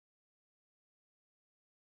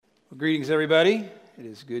Well, greetings, everybody. It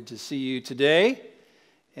is good to see you today.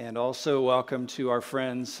 And also welcome to our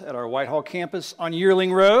friends at our Whitehall campus on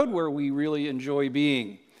Yearling Road, where we really enjoy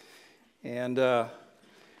being. And we're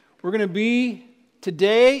going to be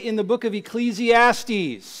today in the book of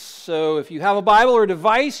Ecclesiastes. So if you have a Bible or a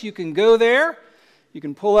device, you can go there. You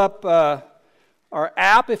can pull up our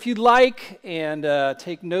app if you'd like and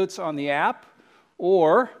take notes on the app.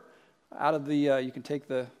 Or out of the you can take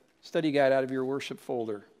the study guide out of your worship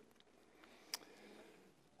folder.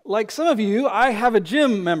 Like some of you, I have a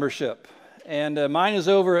gym membership, and mine is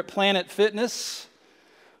over at Planet Fitness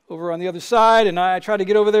over on the other side, and I try to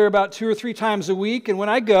get over there about 2 or 3 times a week, and when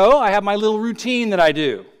I go, I have my little routine that I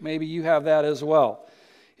do. Maybe you have that as well.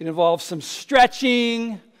 It involves some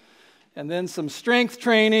stretching, and then some strength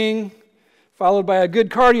training, followed by a good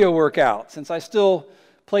cardio workout. Since I still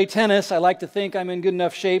play tennis, I like to think I'm in good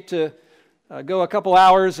enough shape to go a couple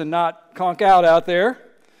hours and not conk out there.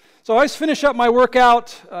 So I always finish up my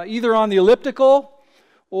workout either on the elliptical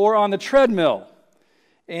or on the treadmill.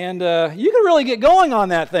 And you can really get going on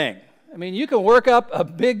that thing. I mean, you can work up a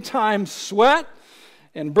big-time sweat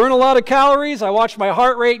and burn a lot of calories. I watch my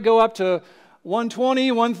heart rate go up to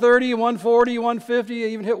 120, 130, 140, 150. I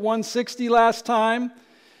even hit 160 last time.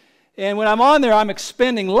 And when I'm on there, I'm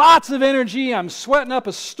expending lots of energy. I'm sweating up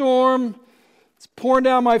a storm. It's pouring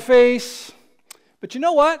down my face. But you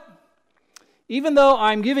know what? Even though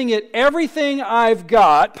I'm giving it everything I've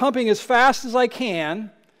got, pumping as fast as I can,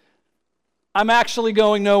 I'm actually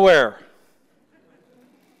going nowhere.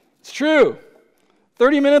 It's true.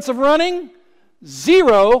 30 minutes of running,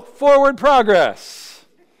 0 forward progress.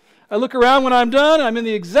 I look around when I'm done, I'm in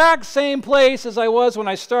the exact same place as I was when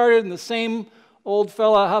I started, and the same old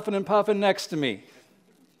fella huffing and puffing next to me.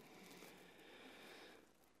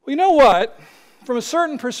 Well, you know what? From a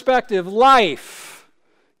certain perspective, life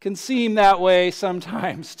can seem that way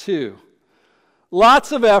sometimes too.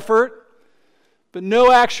 Lots of effort, but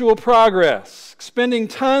no actual progress. Expending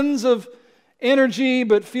tons of energy,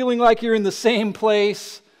 but feeling like you're in the same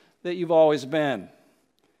place that you've always been.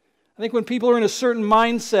 I think when people are in a certain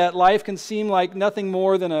mindset, life can seem like nothing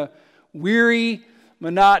more than a weary,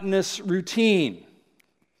 monotonous routine.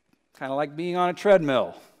 Kind of like being on a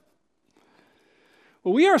treadmill.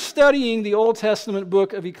 Well, we are studying the Old Testament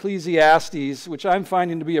book of Ecclesiastes, which I'm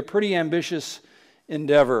finding to be a pretty ambitious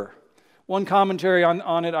endeavor. One commentary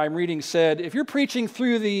on it I'm reading said, if you're preaching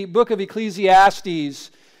through the book of Ecclesiastes,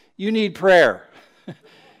 you need prayer.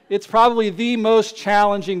 It's probably the most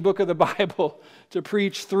challenging book of the Bible to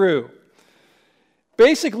preach through.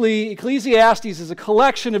 Basically, Ecclesiastes is a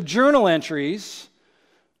collection of journal entries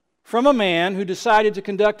from a man who decided to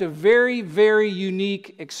conduct a very, very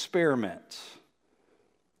unique experiment.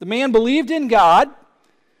 The man believed in God,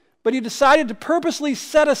 but he decided to purposely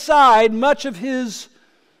set aside much of his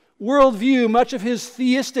worldview, much of his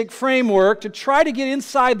theistic framework to try to get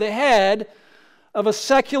inside the head of a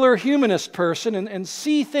secular humanist person and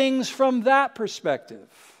see things from that perspective.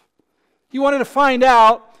 He wanted to find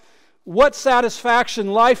out what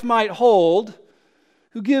satisfaction life might hold,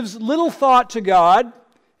 who gives little thought to God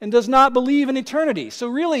and does not believe in eternity. So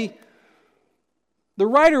really, the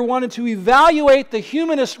writer wanted to evaluate the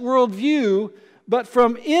humanist worldview, but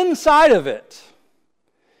from inside of it,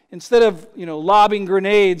 instead of, lobbing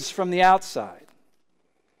grenades from the outside.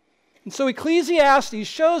 And so Ecclesiastes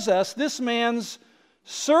shows us this man's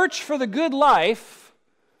search for the good life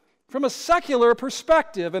from a secular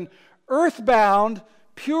perspective, an earthbound,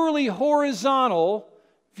 purely horizontal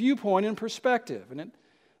viewpoint and perspective. And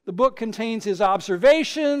the book contains his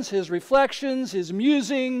observations, his reflections, his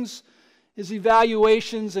musings, his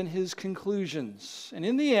evaluations, and his conclusions. And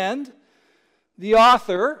in the end, the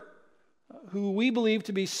author, who we believe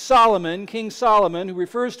to be Solomon, King Solomon, who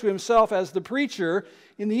refers to himself as the preacher,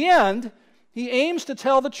 in the end, he aims to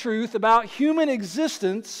tell the truth about human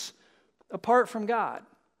existence apart from God.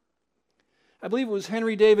 I believe it was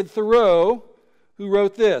Henry David Thoreau who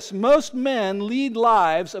wrote this: most men lead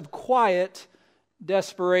lives of quiet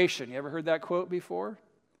desperation. You ever heard that quote before?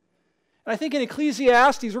 And I think in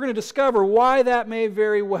Ecclesiastes, we're going to discover why that may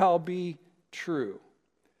very well be true.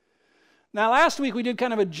 Now, last week we did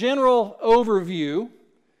kind of a general overview,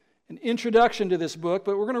 an introduction to this book,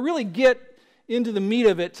 but we're going to really get into the meat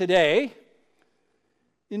of it today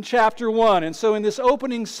in chapter 1. And so in this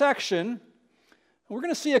opening section, we're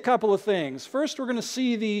going to see a couple of things. First, we're going to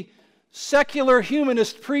see the secular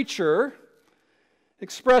humanist preacher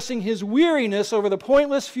expressing his weariness over the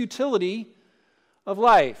pointless futility of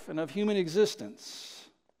life and of human existence.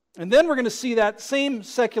 And then we're going to see that same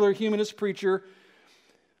secular humanist preacher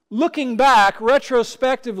looking back,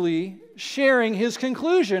 retrospectively, sharing his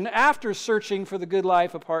conclusion after searching for the good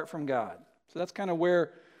life apart from God. So that's kind of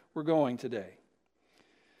where we're going today.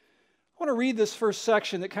 I want to read this first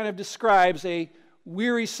section that kind of describes a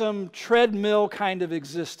wearisome treadmill kind of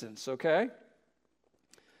existence, okay?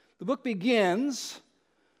 The book begins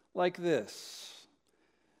like this.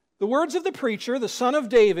 The words of the preacher, the son of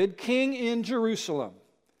David, king in Jerusalem.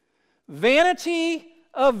 Vanity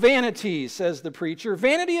of vanities, says the preacher.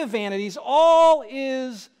 Vanity of vanities, all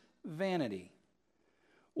is vanity.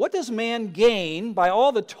 What does man gain by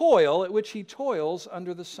all the toil at which he toils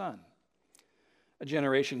under the sun? A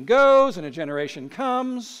generation goes and a generation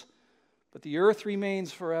comes, but the earth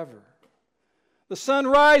remains forever. The sun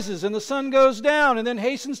rises and the sun goes down and then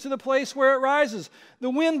hastens to the place where it rises. The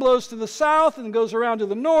wind blows to the south and goes around to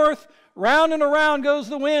the north. Round and around goes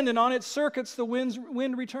the wind, and on its circuits the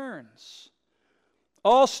wind returns.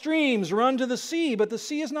 All streams run to the sea, but the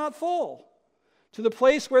sea is not full. To the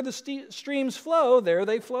place where the streams flow, there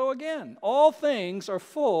they flow again. All things are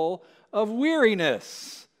full of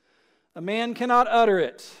weariness. A man cannot utter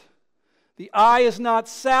it. The eye is not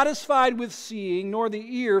satisfied with seeing, nor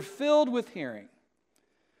the ear filled with hearing.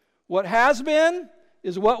 What has been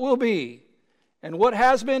is what will be, and what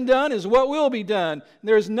has been done is what will be done.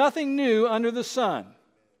 There is nothing new under the sun.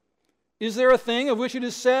 Is there a thing of which it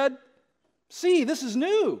is said, "See, this is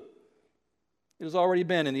new"? It has already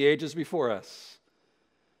been in the ages before us.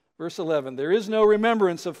 Verse 11, there is no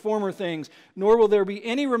remembrance of former things, nor will there be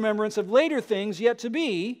any remembrance of later things yet to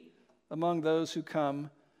be among those who come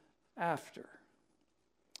after.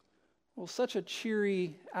 Well, such a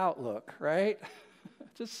cheery outlook, right?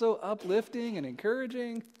 Just so uplifting and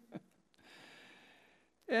encouraging.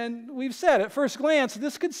 And we've said at first glance,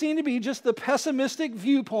 this could seem to be just the pessimistic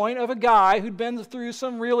viewpoint of a guy who'd been through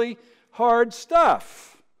some really hard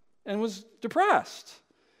stuff and was depressed.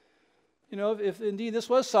 You know, if indeed this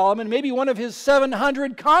was Solomon, maybe one of his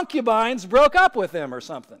 700 concubines broke up with him or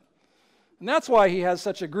something. And that's why he has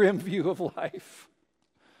such a grim view of life.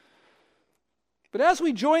 But as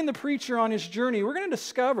we join the preacher on his journey, we're going to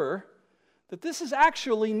discover that this is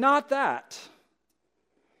actually not that.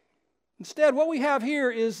 Instead, what we have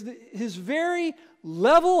here is his very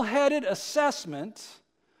level-headed assessment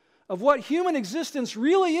of what human existence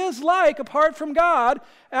really is like apart from God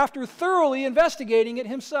after thoroughly investigating it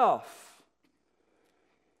himself.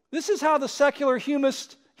 This is how the secular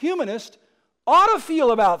humanist ought to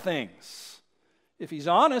feel about things. If he's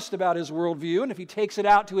honest about his worldview and if he takes it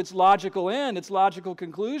out to its logical end, its logical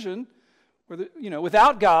conclusion,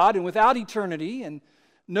 without God and without eternity and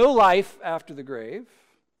no life after the grave.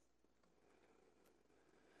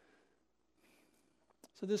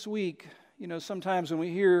 So this week, sometimes when we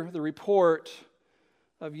hear the report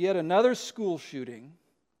of yet another school shooting,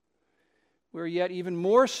 where yet even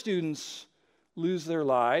more students lose their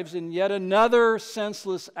lives in yet another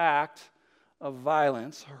senseless act of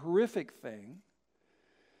violence, a horrific thing,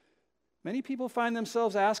 many people find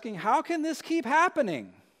themselves asking, how can this keep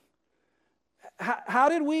happening? How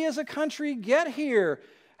did we as a country get here?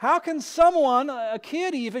 How can someone, a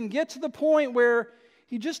kid even, get to the point where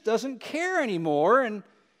he just doesn't care anymore and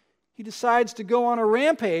he decides to go on a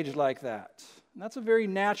rampage like that? And that's a very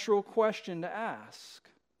natural question to ask.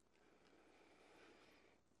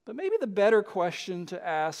 But maybe the better question to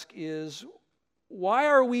ask is, why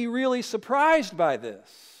are we really surprised by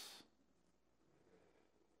this?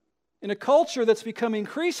 In a culture that's become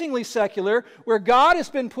increasingly secular, where God has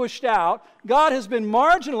been pushed out, God has been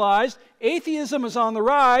marginalized, atheism is on the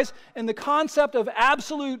rise, and the concept of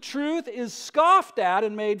absolute truth is scoffed at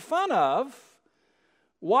and made fun of,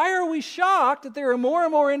 why are we shocked that there are more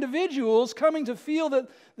and more individuals coming to feel that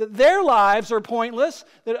their lives are pointless,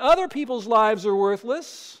 that other people's lives are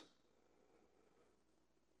worthless?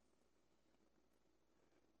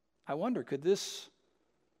 I wonder, could this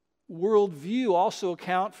worldview also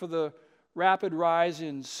account for the rapid rise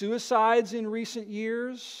in suicides in recent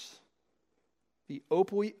years? The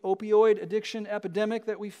opioid addiction epidemic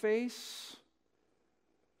that we face?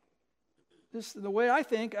 The way I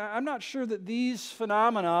think, I'm not sure that these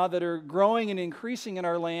phenomena that are growing and increasing in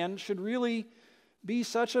our land should really be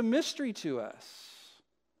such a mystery to us.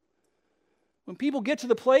 When people get to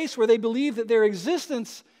the place where they believe that their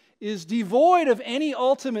existence is devoid of any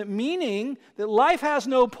ultimate meaning, that life has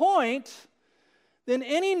no point, then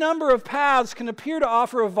any number of paths can appear to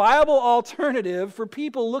offer a viable alternative for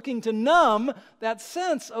people looking to numb that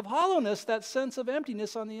sense of hollowness, that sense of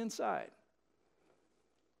emptiness on the inside.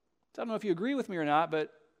 I don't know if you agree with me or not, but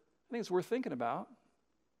I think it's worth thinking about.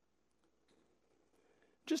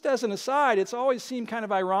 Just as an aside, it's always seemed kind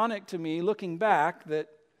of ironic to me, looking back, that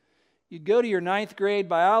you'd go to your 9th grade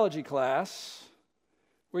biology class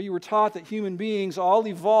where you were taught that human beings all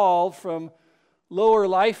evolved from lower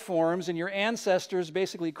life forms and your ancestors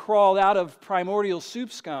basically crawled out of primordial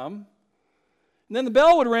soup scum. And then the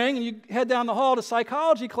bell would ring and you'd head down the hall to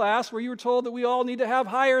psychology class where you were told that we all need to have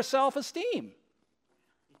higher self-esteem.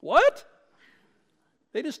 What?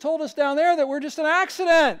 They just told us down there that we're just an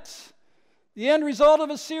accident, the end result of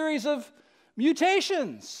a series of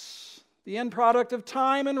mutations, the end product of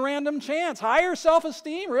time and random chance. Higher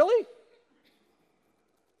self-esteem, really?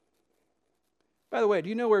 By the way, do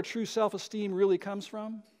you know where true self-esteem really comes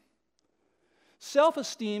from?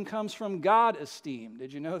 Self-esteem comes from God-esteem.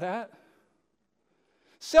 Did you know that?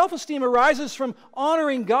 Self-esteem arises from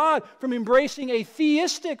honoring God, from embracing a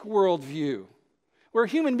theistic worldview, where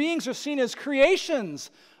human beings are seen as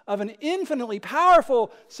creations of an infinitely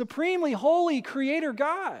powerful, supremely holy Creator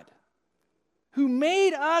God who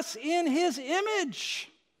made us in His image,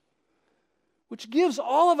 which gives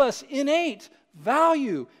all of us innate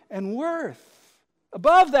value and worth,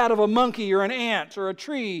 above that of a monkey or an ant or a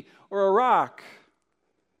tree or a rock.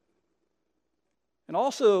 And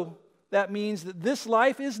also, that means that this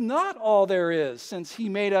life is not all there is. Since He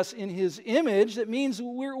made us in His image, that means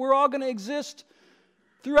we're all going to exist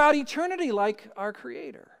throughout eternity like our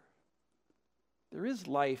Creator. There is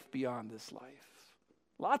life beyond this life.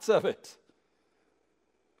 Lots of it.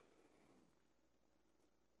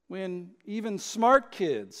 When even smart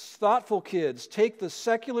kids, thoughtful kids, take the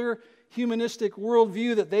secular humanistic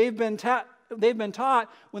worldview that they've been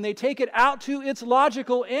taught, when they take it out to its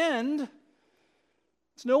logical end,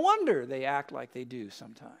 it's no wonder they act like they do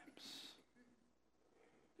sometimes.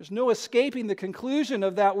 There's no escaping the conclusion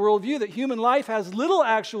of that worldview that human life has little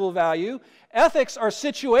actual value. Ethics are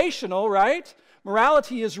situational, right?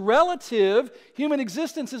 Morality is relative. Human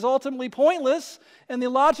existence is ultimately pointless. And the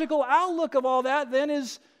logical outlook of all that then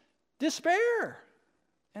is despair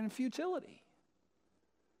and futility.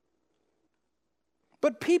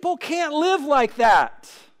 But people can't live like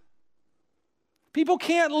that. People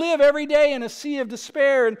can't live every day in a sea of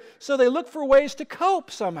despair, and so they look for ways to cope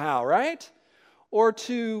somehow, right? Or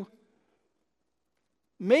to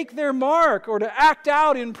make their mark, or to act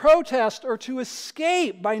out in protest, or to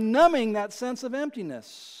escape by numbing that sense of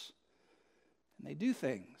emptiness. And they do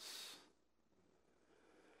things.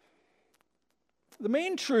 The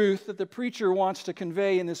main truth that the preacher wants to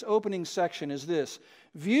convey in this opening section is this: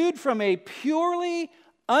 viewed from a purely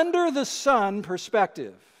under-the-sun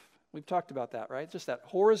perspective. We've talked about that, right? Just that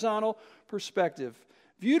horizontal perspective.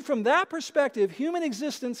 Viewed from that perspective, human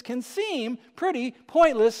existence can seem pretty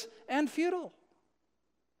pointless and futile.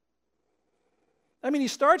 I mean, he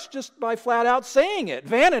starts just by flat out saying it.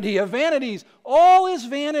 Vanity of vanities. All is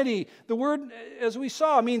vanity. The word, as we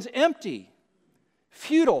saw, means empty,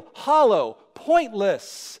 futile, hollow,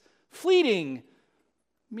 pointless, fleeting,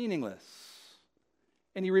 meaningless.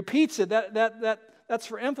 And he repeats it. That's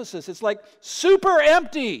for emphasis. It's like super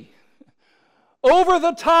empty, over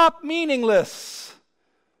the top, meaningless.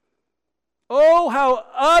 Oh, how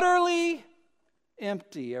utterly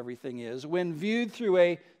empty everything is when viewed through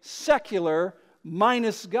a secular,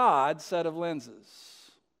 minus God set of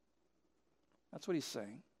lenses. That's what he's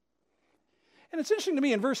saying. And it's interesting to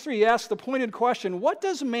me, in verse 3, he asks the pointed question, what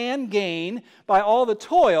does man gain by all the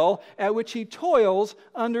toil at which he toils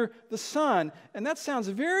under the sun? And that sounds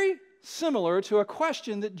very similar to a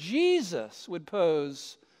question that Jesus would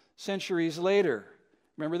pose centuries later.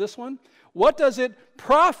 Remember this one? What does it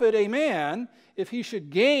profit a man if he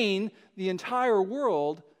should gain the entire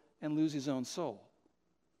world and lose his own soul?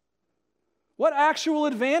 What actual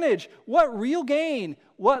advantage, what real gain,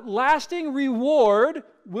 what lasting reward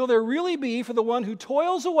will there really be for the one who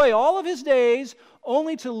toils away all of his days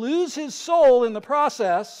only to lose his soul in the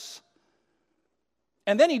process,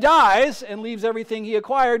 and then he dies and leaves everything he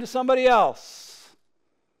acquired to somebody else?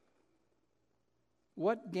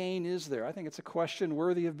 What gain is there? I think it's a question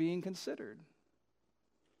worthy of being considered.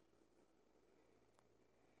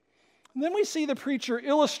 And then we see the preacher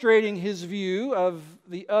illustrating his view of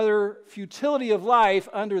the utter futility of life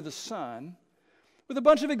under the sun with a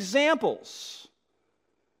bunch of examples.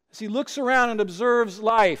 As he looks around and observes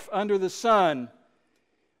life under the sun,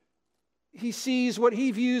 he sees what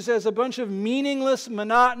he views as a bunch of meaningless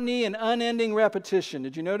monotony and unending repetition.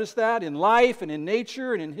 Did you notice that? In life and in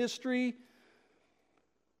nature and in history.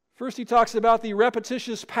 First, he talks about the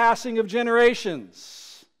repetitious passing of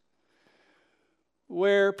generations,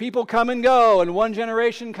 where people come and go, and one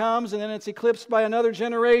generation comes, and then it's eclipsed by another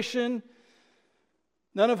generation,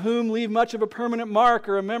 none of whom leave much of a permanent mark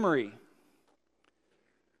or a memory.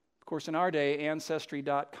 Of course, in our day,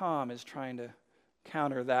 Ancestry.com is trying to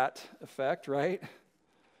counter that effect, right?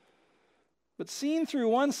 But seen through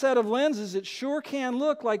one set of lenses, it sure can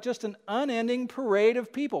look like just an unending parade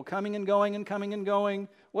of people coming and going and coming and going.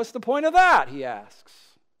 What's the point of that, he asks.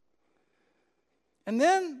 And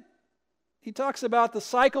then he talks about the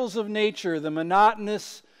cycles of nature, the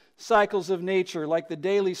monotonous cycles of nature, like the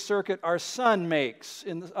daily circuit our sun makes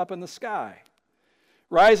up in the sky.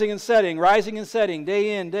 Rising and setting,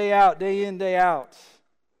 day in, day out, day in, day out.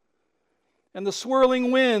 And the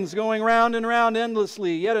swirling winds going round and round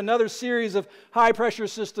endlessly, yet another series of high-pressure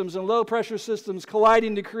systems and low-pressure systems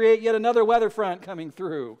colliding to create yet another weather front coming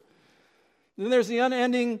through. And then there's the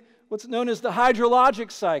unending, what's known as the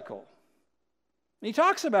hydrologic cycle. And he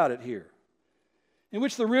talks about it here, in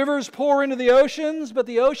which the rivers pour into the oceans, but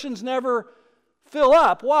the oceans never fill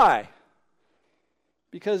up. Why?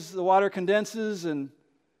 Because the water condenses and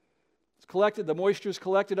it's collected, the moisture is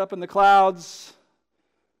collected up in the clouds,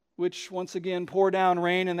 which once again pour down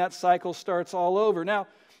rain, and that cycle starts all over. Now,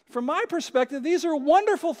 from my perspective, these are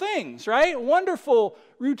wonderful things, right? Wonderful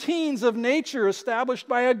routines of nature established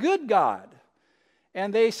by a good God.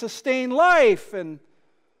 And they sustain life, and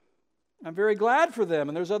I'm very glad for them.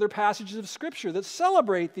 And there's other passages of Scripture that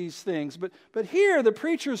celebrate these things. But here, the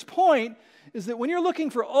preacher's point is that when you're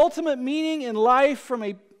looking for ultimate meaning in life from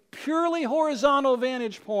a purely horizontal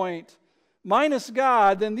vantage point, minus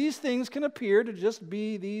God, then these things can appear to just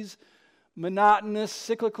be these monotonous,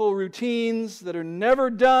 cyclical routines that are never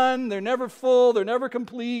done, they're never full, they're never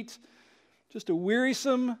complete, just a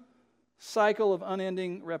wearisome cycle of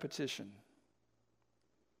unending repetition.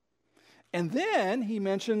 And then he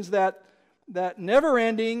mentions that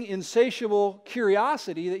never-ending, insatiable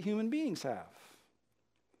curiosity that human beings have.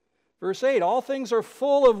 Verse 8, all things are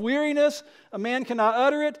full of weariness, a man cannot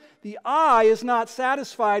utter it. The eye is not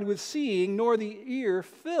satisfied with seeing, nor the ear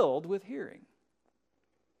filled with hearing.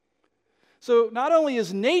 So not only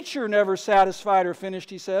is nature never satisfied or finished,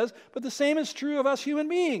 he says, but the same is true of us human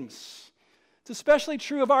beings. It's especially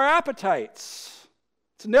true of our appetites.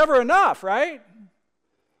 It's never enough, right?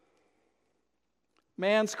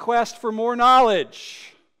 Man's quest for more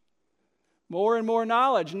knowledge, more and more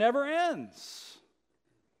knowledge, never ends.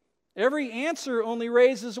 Every answer only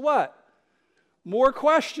raises what? More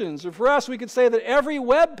questions. Or for us, we could say that every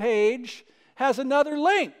web page has another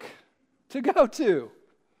link to go to.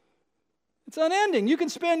 It's unending. You can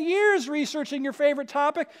spend years researching your favorite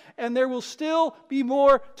topic, and there will still be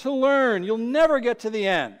more to learn. You'll never get to the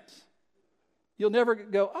end. You'll never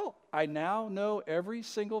go, oh, I now know every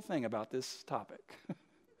single thing about this topic.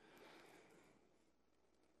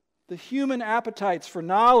 The human appetites for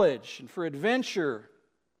knowledge and for adventure,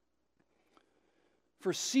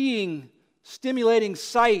 for seeing stimulating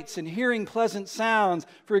sights and hearing pleasant sounds,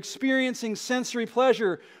 for experiencing sensory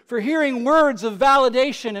pleasure, for hearing words of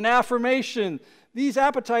validation and affirmation. These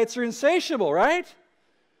appetites are insatiable, right?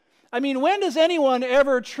 I mean, when does anyone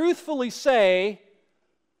ever truthfully say,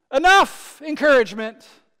 enough encouragement,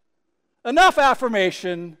 enough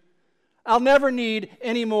affirmation, I'll never need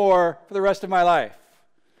any more for the rest of my life?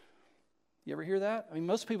 You ever hear that? I mean,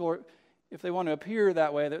 most people, if they want to appear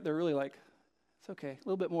that way, they're really like, it's okay, a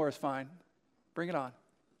little bit more is fine. Bring it on.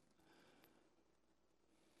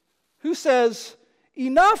 Who says,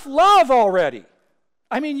 enough love already?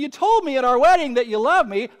 I mean, you told me at our wedding that you love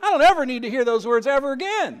me. I don't ever need to hear those words ever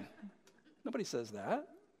again. Nobody says that.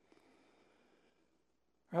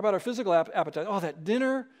 How about our physical appetite? Oh, that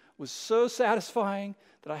dinner was so satisfying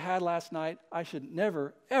that I had last night. I should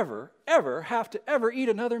never, ever, ever have to ever eat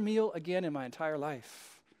another meal again in my entire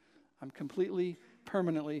life. I'm completely,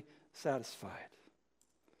 permanently satisfied.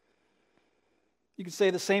 You could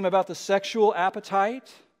say the same about the sexual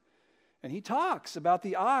appetite. And he talks about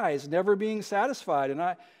the eyes never being satisfied.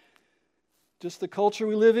 And just the culture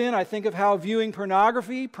we live in, I think of how viewing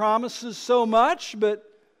pornography promises so much, but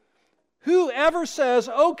who ever says,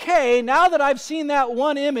 okay, now that I've seen that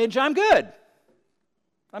one image, I'm good.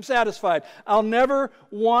 I'm satisfied. I'll never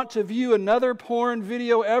want to view another porn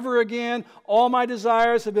video ever again. All my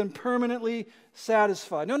desires have been permanently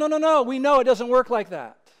satisfied. No. We know it doesn't work like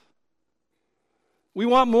that. We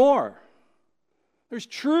want more. There's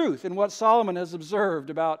truth in what Solomon has observed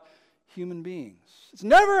about human beings. It's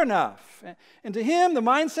never enough. And to him, the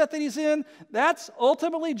mindset that he's in, that's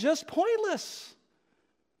ultimately just pointless.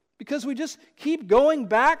 Because we just keep going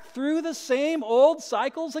back through the same old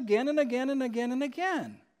cycles again and again and again and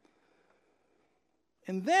again.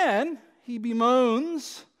 And then he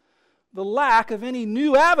bemoans the lack of any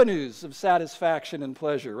new avenues of satisfaction and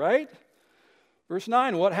pleasure, right? Verse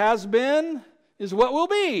 9, what has been is what will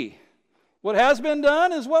be. What has been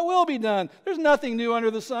done is what will be done. There's nothing new under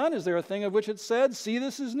the sun. Is there a thing of which it said, see,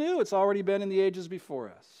 this is new? It's already been in the ages before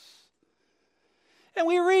us. And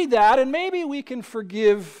we read that, and maybe we can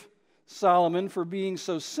forgive Solomon for being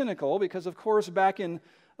so cynical, because, of course, back in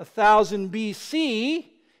 1000 BC,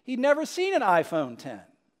 he'd never seen an iPhone 10.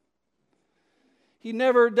 He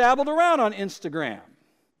never dabbled around on Instagram.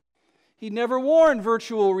 He never worn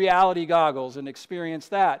virtual reality goggles and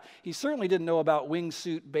experienced that. He certainly didn't know about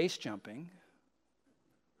wingsuit base jumping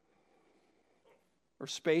or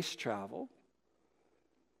space travel.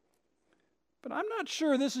 But I'm not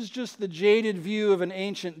sure this is just the jaded view of an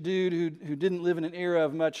ancient dude who didn't live in an era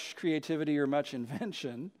of much creativity or much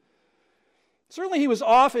invention. Certainly he was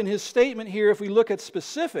off in his statement here if we look at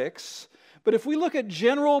specifics, but if we look at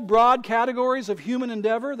general, broad categories of human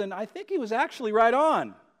endeavor, then I think he was actually right on.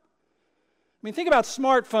 I mean, think about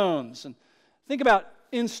smartphones and think about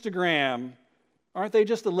Instagram. Aren't they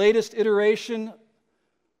just the latest iteration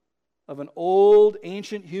of an old,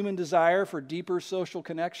 ancient human desire for deeper social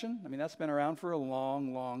connection? I mean, that's been around for a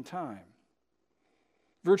long, long time.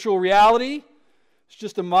 Virtual reality is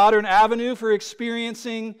just a modern avenue for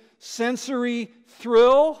experiencing sensory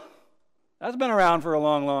thrill. That's been around for a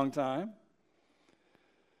long, long time.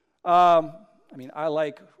 I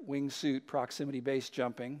like wingsuit proximity-based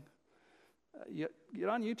jumping. Get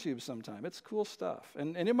on YouTube sometime. It's cool stuff.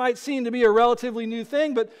 And it might seem to be a relatively new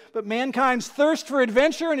thing, but mankind's thirst for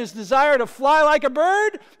adventure and his desire to fly like a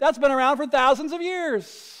bird, that's been around for thousands of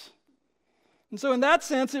years. And so in that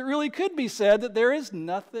sense, it really could be said that there is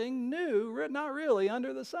nothing new, not really,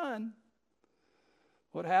 under the sun.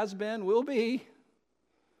 What has been will be.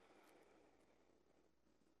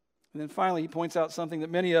 And then finally, he points out something that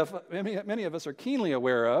many of us are keenly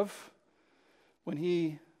aware of when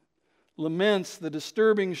he laments the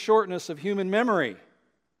disturbing shortness of human memory.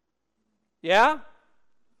 Yeah?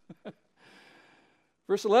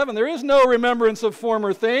 Verse 11, there is no remembrance of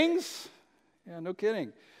former things. Yeah, no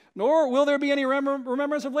kidding. Nor will there be any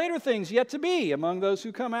remembrance of later things yet to be among those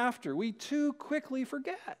who come after. We too quickly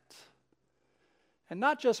forget. And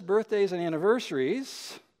not just birthdays and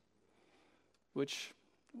anniversaries, which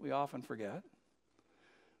we often forget,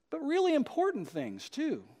 but really important things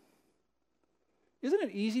too. Isn't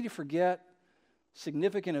it easy to forget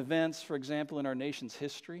significant events, for example, in our nation's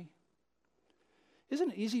history?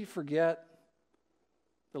 Isn't it easy to forget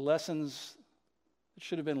the lessons that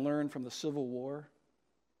should have been learned from the Civil War,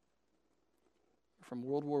 from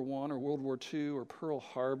World War I or World War II or Pearl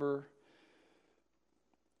Harbor?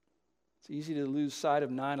 It's easy to lose sight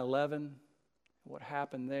of 9/11, what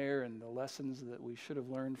happened there, and the lessons that we should have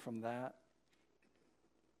learned from that.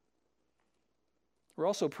 We're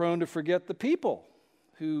also prone to forget the people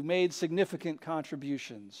who made significant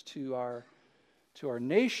contributions to our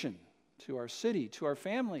nation, to our city, to our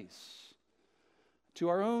families, to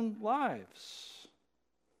our own lives,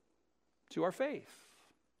 to our faith.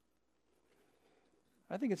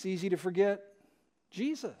 I think it's easy to forget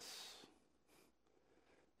Jesus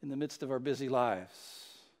in the midst of our busy lives.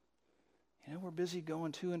 You know, we're busy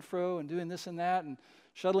going to and fro and doing this and that and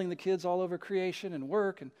shuttling the kids all over creation and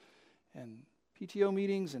work and PTO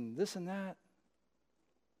meetings and this and that.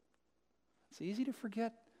 It's easy to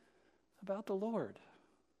forget about the Lord.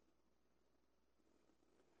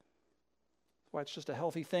 That's why it's just a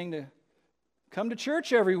healthy thing to come to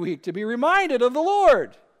church every week, to be reminded of the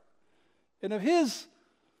Lord and of His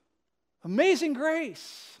amazing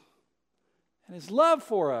grace and His love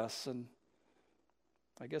for us, and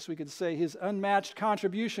I guess we could say His unmatched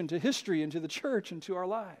contribution to history and to the church and to our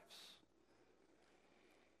lives.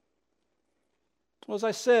 Well, as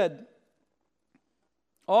I said,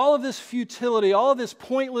 all of this futility, all of this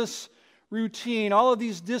pointless routine, all of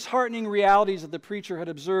these disheartening realities that the preacher had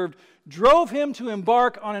observed drove him to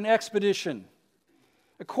embark on an expedition,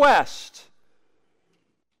 a quest,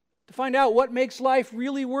 to find out what makes life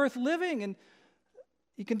really worth living. And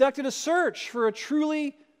he conducted a search for a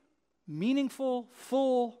truly meaningful,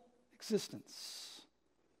 full existence.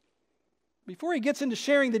 Before he gets into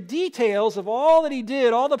sharing the details of all that he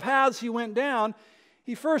did, all the paths he went down,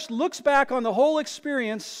 he first looks back on the whole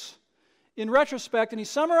experience in retrospect, and he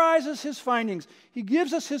summarizes his findings. He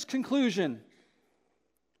gives us his conclusion.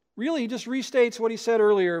 Really, he just restates what he said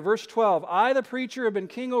earlier. Verse 12, I, the preacher, have been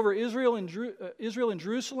king over Israel and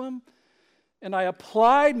Jerusalem, and I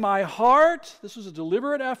applied my heart, this was a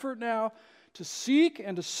deliberate effort now, to seek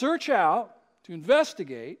and to search out, to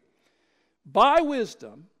investigate, by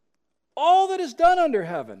wisdom, all that is done under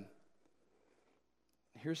heaven.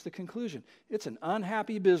 Here's the conclusion. It's an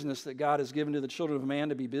unhappy business that God has given to the children of man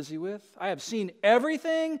to be busy with. I have seen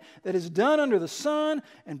everything that is done under the sun,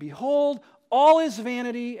 and behold, all is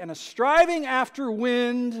vanity and a striving after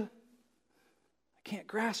wind. I can't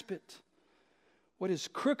grasp it. What is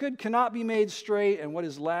crooked cannot be made straight, and what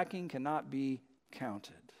is lacking cannot be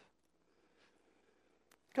counted.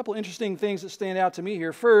 A couple interesting things that stand out to me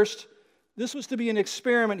here. First, this was to be an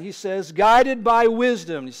experiment, he says, guided by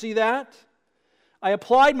wisdom. You see that? I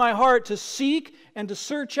applied my heart to seek and to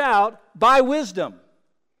search out by wisdom.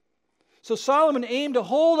 So Solomon aimed to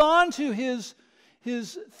hold on to his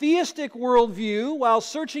theistic worldview while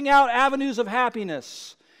searching out avenues of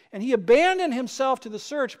happiness. And he abandoned himself to the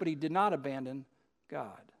search, but he did not abandon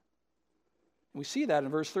God. We see that in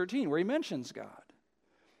verse 13 where he mentions God.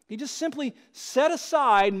 He just simply set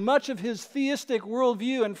aside much of his theistic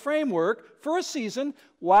worldview and framework for a season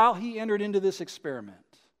while he entered into this experiment.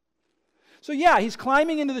 So yeah, he's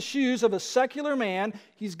climbing into the shoes of a secular man.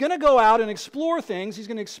 He's going to go out and explore things. He's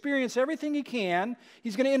going to experience everything he can.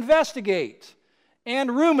 He's going to investigate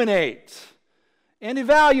and ruminate and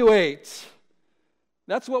evaluate.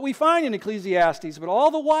 That's what we find in Ecclesiastes. But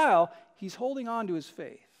all the while, he's holding on to his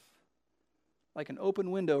faith like an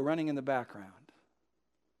open window running in the background.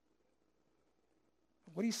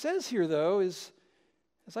 What he says here, though, is,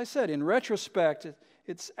 as I said, in retrospect,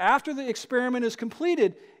 it's after the experiment is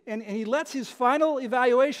completed, and he lets his final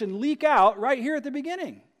evaluation leak out right here at the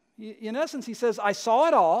beginning. In essence, he says, I saw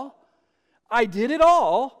it all, I did it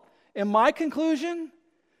all, and my conclusion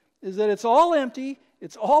is that it's all empty,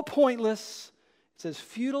 it's all pointless, it's as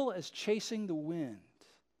futile as chasing the wind.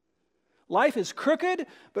 Life is crooked,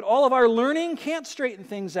 but all of our learning can't straighten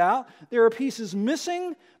things out. There are pieces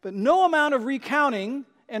missing, but no amount of recounting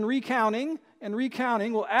and recounting and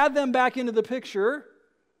recounting will add them back into the picture.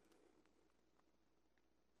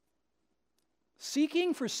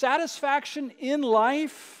 Seeking for satisfaction in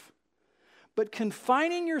life, but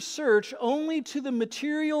confining your search only to the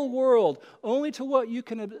material world, only to what you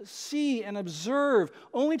can see and observe,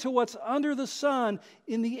 only to what's under the sun,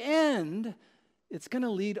 in the end, it's going to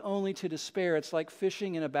lead only to despair. It's like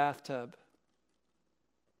fishing in a bathtub.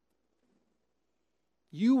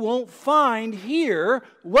 You won't find here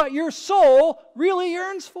what your soul really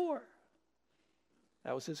yearns for.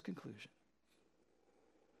 That was his conclusion.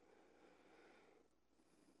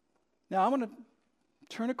 Now, I'm going to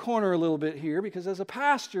turn a corner a little bit here because as a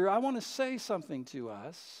pastor, I want to say something to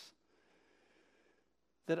us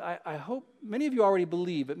that I hope many of you already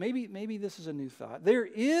believe, but maybe this is a new thought. There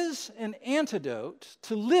is an antidote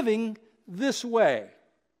to living this way.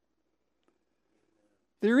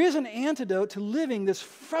 There is an antidote to living this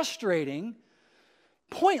frustrating,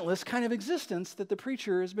 pointless kind of existence that the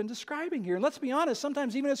preacher has been describing here. And let's be honest,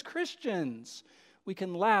 sometimes even as Christians, we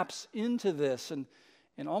can lapse into this and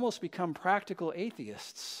almost become practical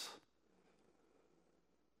atheists.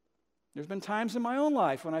 There's been times in my own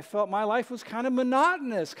life when I felt my life was kind of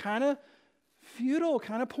monotonous, kind of futile,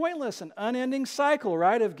 kind of pointless, an unending cycle,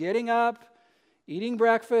 right, of getting up, eating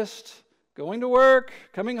breakfast, going to work,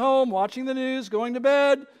 coming home, watching the news, going to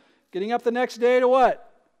bed, getting up the next day to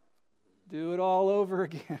what? Do it all over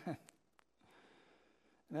again.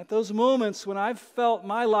 And at those moments when I've felt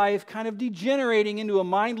my life kind of degenerating into a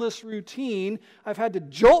mindless routine, I've had to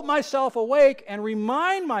jolt myself awake and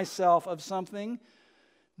remind myself of something,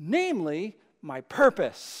 namely my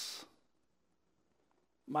purpose.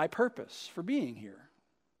 My purpose for being here.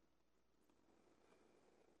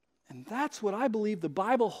 And that's what I believe the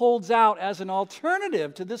Bible holds out as an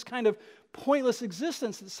alternative to this kind of pointless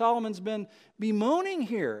existence that Solomon's been bemoaning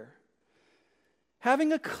here.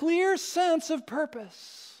 Having a clear sense of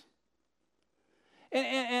purpose.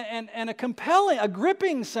 And a compelling, a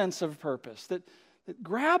gripping sense of purpose that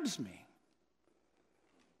grabs me.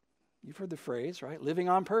 You've heard the phrase, right? Living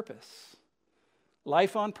on purpose.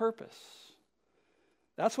 Life on purpose.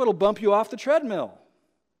 That's what'll bump you off the treadmill.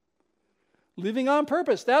 Living on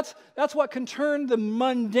purpose. That's what can turn the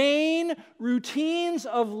mundane routines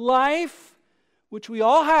of life, which we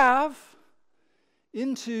all have,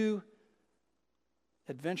 into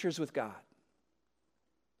adventures with God.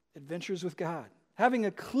 Adventures with God. Having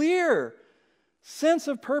a clear sense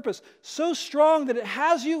of purpose, so strong that it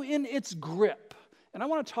has you in its grip. And I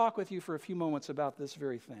want to talk with you for a few moments about this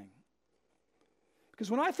very thing.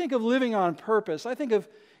 Because when I think of living on purpose, I think of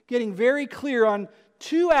getting very clear on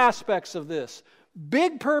two aspects of this: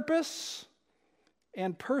 big purpose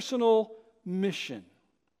and personal mission.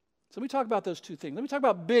 So let me talk about those two things. Let me talk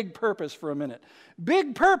about big purpose for a minute.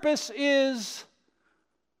 Big purpose is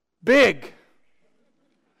big.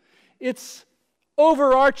 It's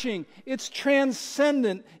overarching, it's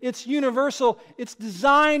transcendent, it's universal, it's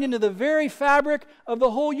designed into the very fabric of the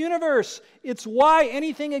whole universe. It's why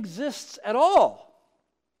anything exists at all.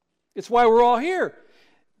 It's why we're all here.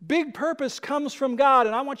 Big purpose comes from God,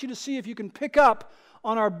 and I want you to see if you can pick up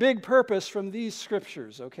on our big purpose from these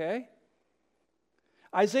scriptures, okay?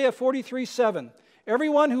 Isaiah 43:7.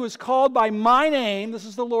 Everyone who is called by my name, this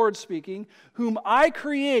is the Lord speaking, whom I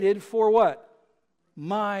created for what?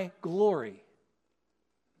 My glory,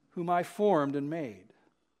 whom I formed and made.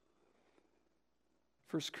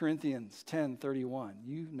 1 Corinthians 10:31.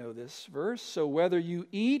 You know this verse. So whether you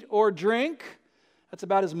eat or drink, that's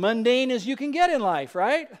about as mundane as you can get in life,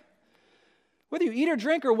 right? Whether you eat or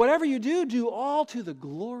drink or whatever you do, do all to the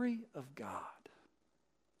glory of God.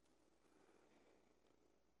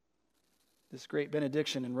 This great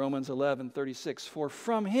benediction in Romans 11:36. For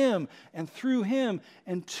from him and through him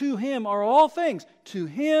and to him are all things. To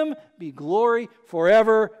him be glory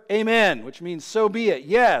forever. Amen. Which means so be it.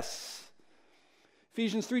 Yes.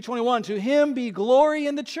 Ephesians 3:21. To him be glory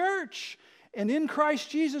in the church and in Christ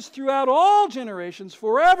Jesus throughout all generations,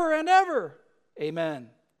 forever and ever. Amen.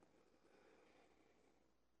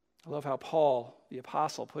 I love how Paul, the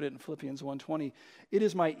apostle, put it in Philippians 1:20. It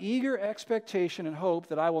is my eager expectation and hope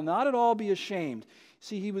that I will not at all be ashamed.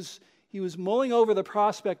 See, he was mulling over the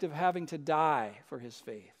prospect of having to die for his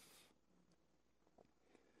faith.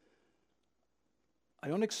 I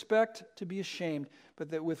don't expect to be ashamed,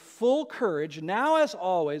 but that with full courage, now as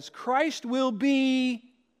always, Christ will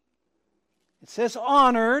be, it says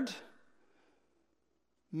honored,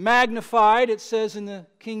 magnified, it says in the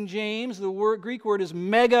King James. The Greek word is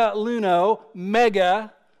megaluno. Megaluno.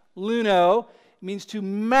 It means to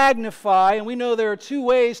magnify. And we know there are two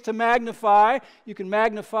ways to magnify. You can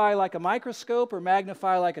magnify like a microscope or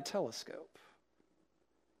magnify like a telescope.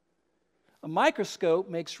 A microscope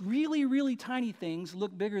makes really, really tiny things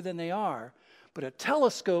look bigger than they are. But a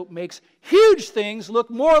telescope makes huge things look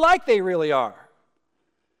more like they really are.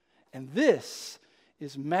 And this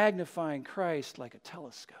is magnifying Christ like a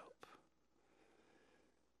telescope.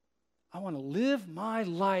 I want to live my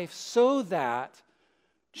life so that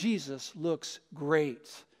Jesus looks great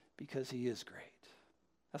because he is great.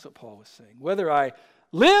 That's what Paul was saying. Whether I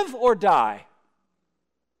live or die,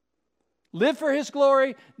 live for his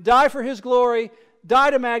glory, die for his glory, die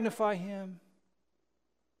to magnify him.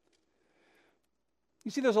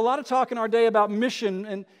 You see, there's a lot of talk in our day about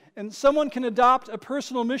mission, and someone can adopt a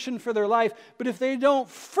personal mission for their life, but if they don't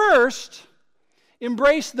first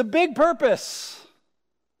embrace the big purpose,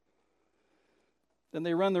 then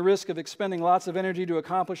they run the risk of expending lots of energy to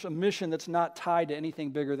accomplish a mission that's not tied to anything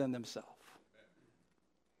bigger than themselves.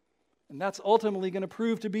 And that's ultimately going to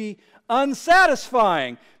prove to be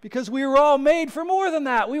unsatisfying because we were all made for more than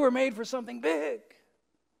that. We were made for something big.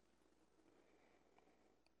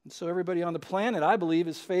 And so everybody on the planet, I believe,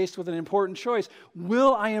 is faced with an important choice.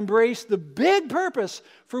 Will I embrace the big purpose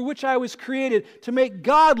for which I was created to make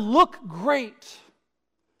God look great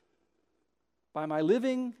by my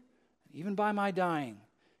living, even by my dying,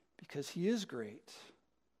 because he is great?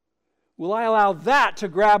 Will I allow that to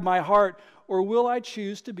grab my heart, or will I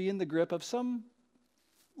choose to be in the grip of some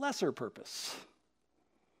lesser purpose?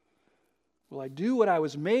 Will I do what I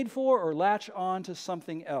was made for or latch on to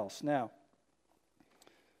something else? Now,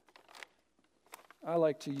 I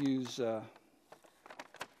like to use a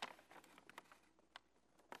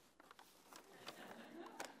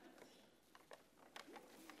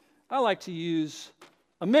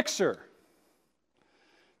mixer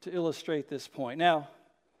to illustrate this point. Now,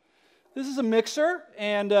 this is a mixer,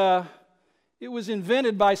 and it was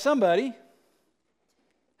invented by somebody.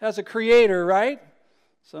 Has a creator, right?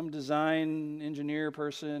 Some design engineer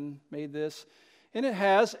person made this, and it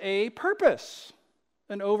has a purpose.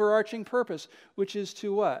 An overarching purpose, which is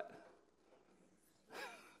to what?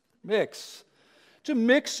 Mix. To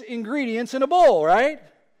mix ingredients in a bowl, right?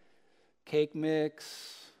 Cake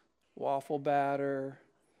mix, waffle batter,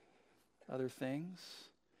 other things.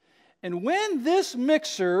 And when this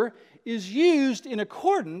mixer is used in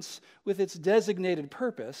accordance with its designated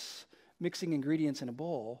purpose, mixing ingredients in a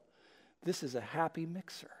bowl, this is a happy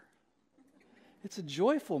mixer. It's a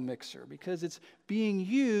joyful mixer because it's being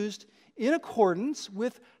used in accordance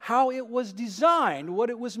with how it was designed, what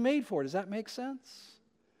it was made for. Does that make sense?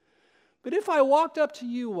 But if I walked up to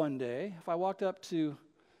you one day, if I walked up to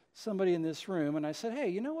somebody in this room and I said, hey,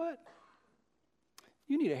 you know what?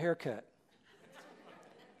 You need a haircut.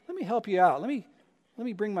 Let me help you out. Let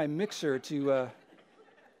me bring my mixer to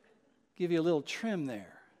give you a little trim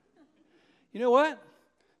there. You know what?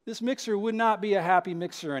 This mixer would not be a happy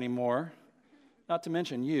mixer anymore, not to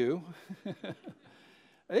mention you.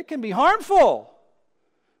 It can be harmful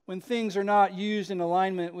when things are not used in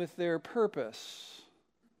alignment with their purpose.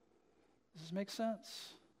 Does this make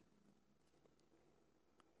sense?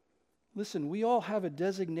 Listen, we all have a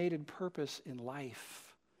designated purpose in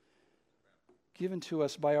life given to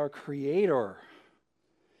us by our Creator.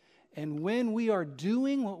 And when we are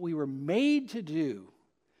doing what we were made to do,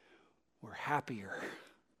 we're happier.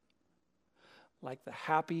 Like the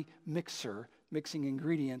happy mixer mixing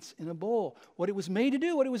ingredients in a bowl. What it was made to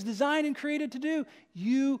do, what it was designed and created to do,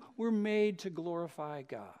 you were made to glorify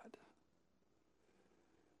God.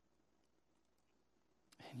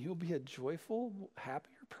 And you'll be a joyful,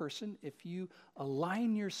 happier person if you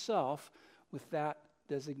align yourself with that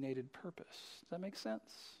designated purpose. Does that make sense?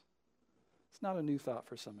 It's not a new thought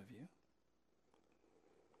for some of you.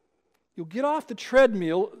 You'll get off the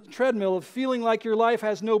treadmill of feeling like your life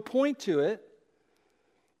has no point to it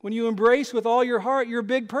when you embrace with all your heart your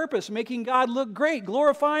big purpose, making God look great,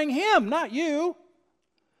 glorifying Him, not you.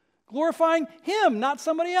 Glorifying Him, not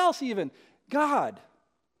somebody else even. God.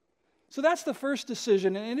 So that's the first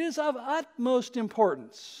decision, and it is of utmost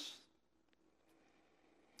importance.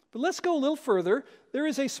 But let's go a little further. There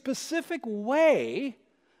is a specific way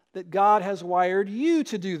that God has wired you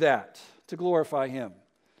to do that, to glorify Him.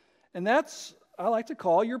 And that's, I like to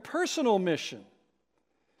call, your personal mission.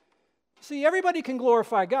 See, everybody can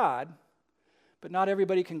glorify God, but not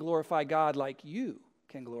everybody can glorify God like you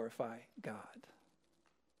can glorify God.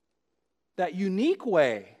 That unique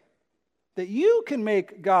way that you can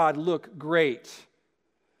make God look great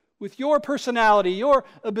with your personality, your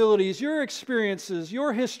abilities, your experiences,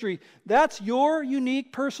 your history, that's your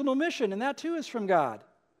unique personal mission, and that too is from God.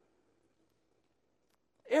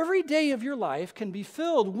 Every day of your life can be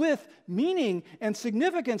filled with meaning and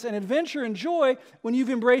significance and adventure and joy when you've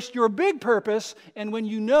embraced your big purpose and when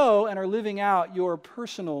you know and are living out your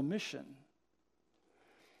personal mission.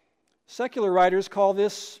 Secular writers call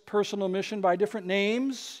this personal mission by different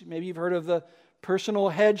names. Maybe you've heard of the personal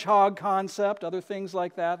hedgehog concept, other things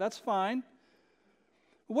like that. That's fine.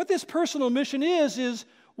 What this personal mission is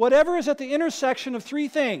whatever is at the intersection of three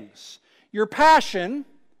things. Your passion,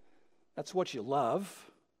 that's what you love.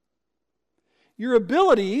 Your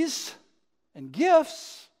abilities and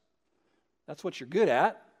gifts, that's what you're good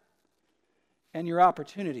at. And your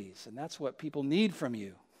opportunities, and that's what people need from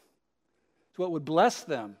you. It's what would bless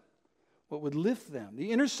them, what would lift them.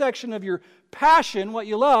 The intersection of your passion, what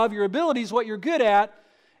you love, your abilities, what you're good at,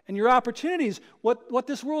 and your opportunities, what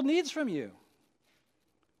this world needs from you.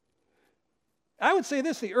 I would say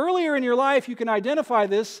this, the earlier in your life you can identify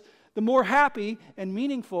this, the more happy and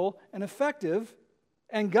meaningful and effective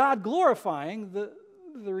and God-glorifying the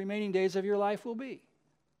remaining days of your life will be.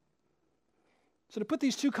 So to put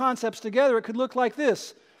these two concepts together, it could look like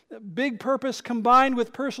this. Big purpose combined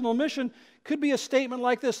with personal mission could be a statement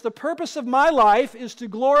like this. The purpose of my life is to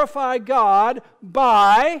glorify God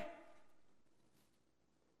by...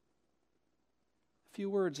 a few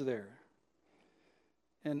words there.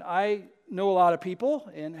 And I know a lot of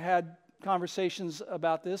people and had conversations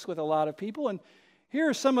about this with a lot of people, and here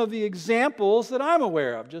are some of the examples that I'm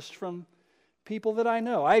aware of, just from people that I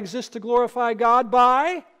know. I exist to glorify God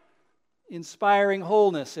by inspiring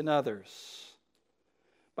wholeness in others,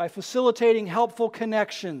 by facilitating helpful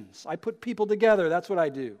connections. I put people together, that's what I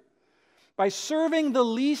do. By serving the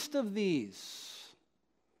least of these.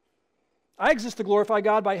 I exist to glorify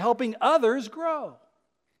God by helping others grow,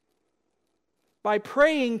 by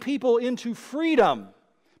praying people into freedom,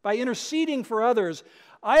 by interceding for others.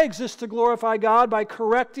 I exist to glorify God by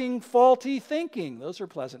correcting faulty thinking. Those are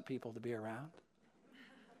pleasant people to be around.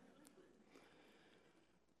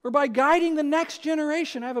 Or by guiding the next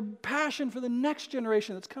generation. I have a passion for the next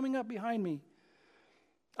generation that's coming up behind me.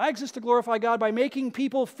 I exist to glorify God by making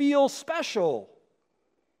people feel special.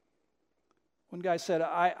 One guy said,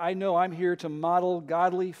 I know I'm here to model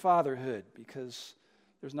godly fatherhood because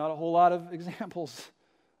there's not a whole lot of examples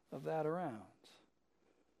of that around.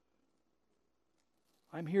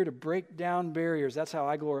 I'm here to break down barriers. That's how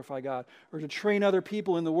I glorify God. Or to train other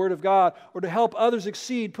people in the Word of God. Or to help others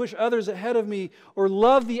exceed, push others ahead of me. Or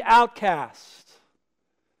love the outcast.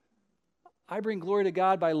 I bring glory to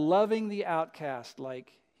God by loving the outcast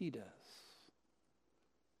like He does.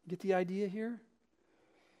 Get the idea here?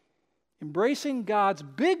 Embracing God's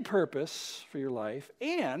big purpose for your life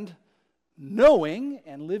and knowing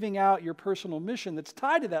and living out your personal mission that's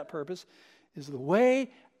tied to that purpose is the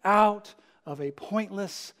way out of a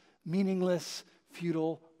pointless, meaningless,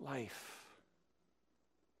 futile life.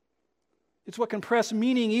 It's what can press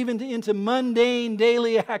meaning even into mundane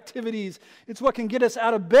daily activities. It's what can get us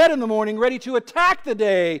out of bed in the morning ready to attack the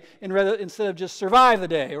day instead of just survive the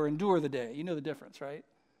day or endure the day. You know the difference, right?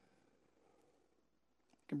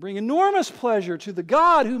 It can bring enormous pleasure to the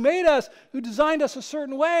God who made us, who designed us a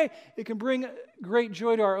certain way. It can bring great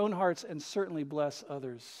joy to our own hearts and certainly bless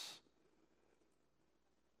others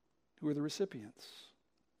who are the recipients.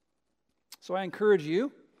 So I encourage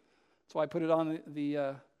you, that's why I put it on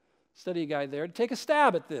the study guide there, to take a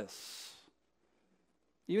stab at this.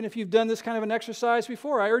 Even if you've done this kind of an exercise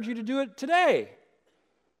before, I urge you to do it today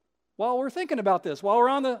while we're thinking about this, while we're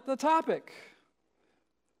on the topic.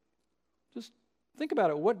 Just think about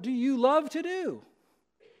it. What do you love to do?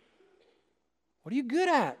 What are you good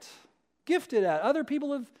at, gifted at? Other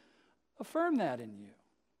people have affirmed that in you.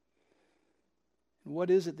 And what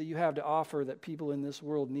is it that you have to offer that people in this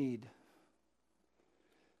world need?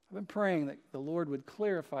 I've been praying that the Lord would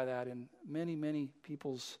clarify that in many, many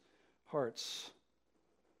people's hearts.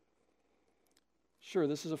 Sure,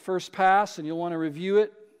 this is a first pass, and you'll want to review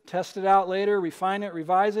it, test it out later, refine it,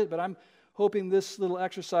 revise it, but I'm hoping this little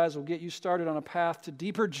exercise will get you started on a path to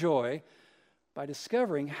deeper joy by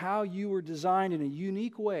discovering how you were designed in a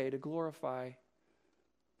unique way to glorify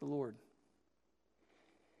the Lord.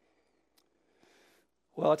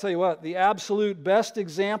 Well, I'll tell you what, the absolute best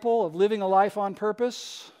example of living a life on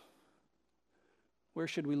purpose, where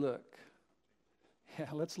should we look? Yeah,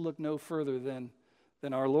 let's look no further than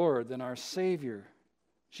our Lord, than our Savior,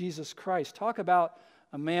 Jesus Christ. Talk about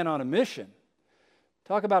a man on a mission.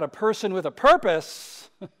 Talk about a person with a purpose.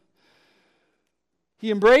 He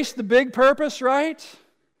embraced the big purpose, right?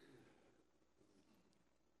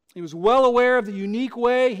 He was well aware of the unique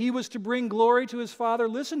way he was to bring glory to his Father.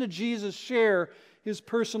 Listen to Jesus share his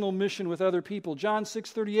personal mission with other people. John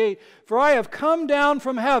 6:38, "For I have come down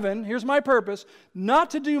from heaven," here's my purpose, "not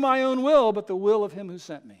to do my own will, but the will of him who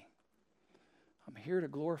sent me." I'm here to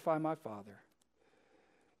glorify my Father.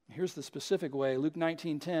 Here's the specific way, Luke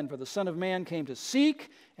 19:10, "For the Son of Man came to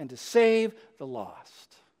seek and to save the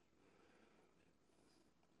lost."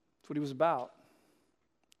 That's what he was about.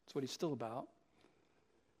 That's what he's still about.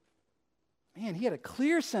 Man, he had a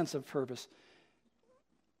clear sense of purpose.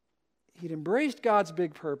 He'd embraced God's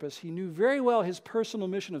big purpose. He knew very well his personal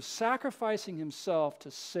mission of sacrificing himself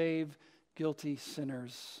to save guilty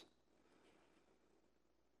sinners.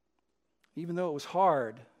 Even though it was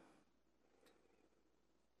hard,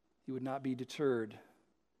 he would not be deterred.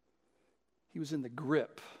 He was in the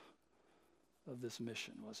grip of this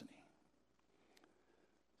mission, wasn't he?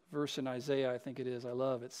 Verse in Isaiah, I think it is, I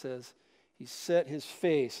love, it says, he set his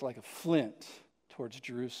face like a flint towards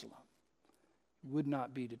Jerusalem. Would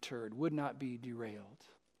not be deterred, would not be derailed,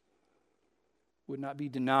 would not be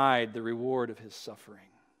denied the reward of his suffering.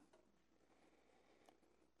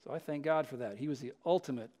 So I thank God for that. He was the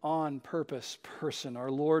ultimate on-purpose person, our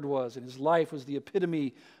Lord was, and his life was the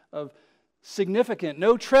epitome of significant,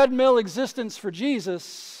 no treadmill existence for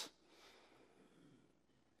Jesus.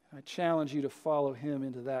 I challenge you to follow him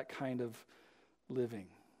into that kind of living.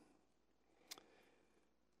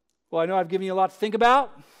 Well, I know I've given you a lot to think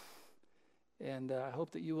about, and I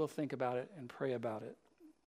hope that you will think about it and pray about it.